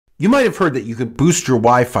You might have heard that you can boost your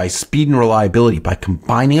Wi-Fi speed and reliability by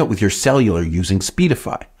combining it with your cellular using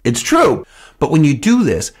Speedify. It's true, but when you do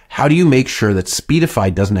this, how do you make sure that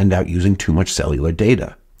Speedify doesn't end up using too much cellular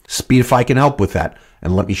data? Speedify can help with that,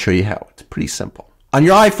 and let me show you how. It's pretty simple. On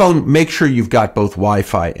your iPhone, make sure you've got both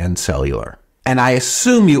Wi-Fi and cellular. And I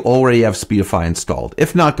assume you already have Speedify installed.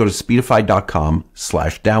 If not, go to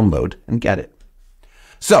speedify.com/download and get it.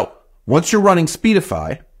 So, once you're running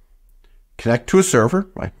Speedify, connect to a server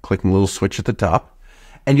by clicking the little switch at the top,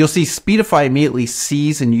 and you'll see Speedify immediately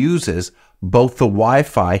sees and uses both the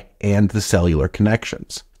Wi-Fi and the cellular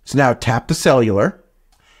connections. So now tap the cellular,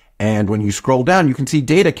 and when you scroll down, you can see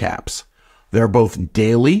data caps. They're both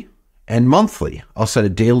daily and monthly. I'll set a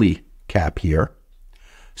daily cap here.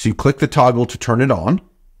 So you click the toggle to turn it on,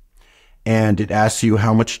 and it asks you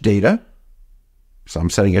how much data. So I'm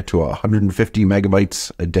setting it to 150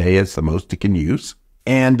 megabytes a day as the most it can use.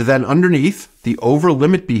 And then underneath, the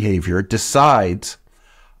overlimit behavior decides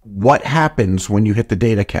what happens when you hit the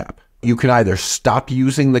data cap. You can either stop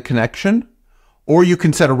using the connection, or you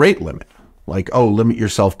can set a rate limit. Like, oh, limit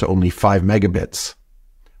yourself to only 5 megabits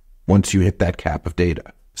once you hit that cap of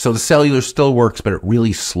data. So the cellular still works, but it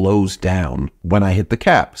really slows down when I hit the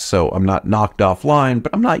cap. So I'm not knocked offline,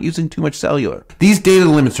 but I'm not using too much cellular. These data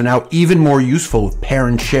limits are now even more useful with pair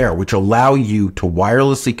and share, which allow you to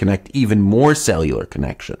wirelessly connect even more cellular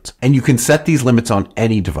connections. And you can set these limits on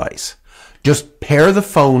any device. Just pair the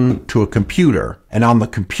phone to a computer, and on the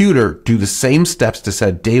computer, do the same steps to set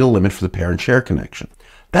a data limit for the pair and share connection.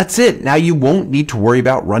 That's it. Now you won't need to worry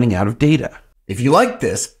about running out of data. If you like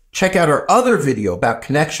this, check out our other video about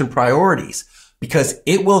connection priorities, because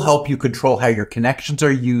it will help you control how your connections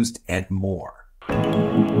are used and more.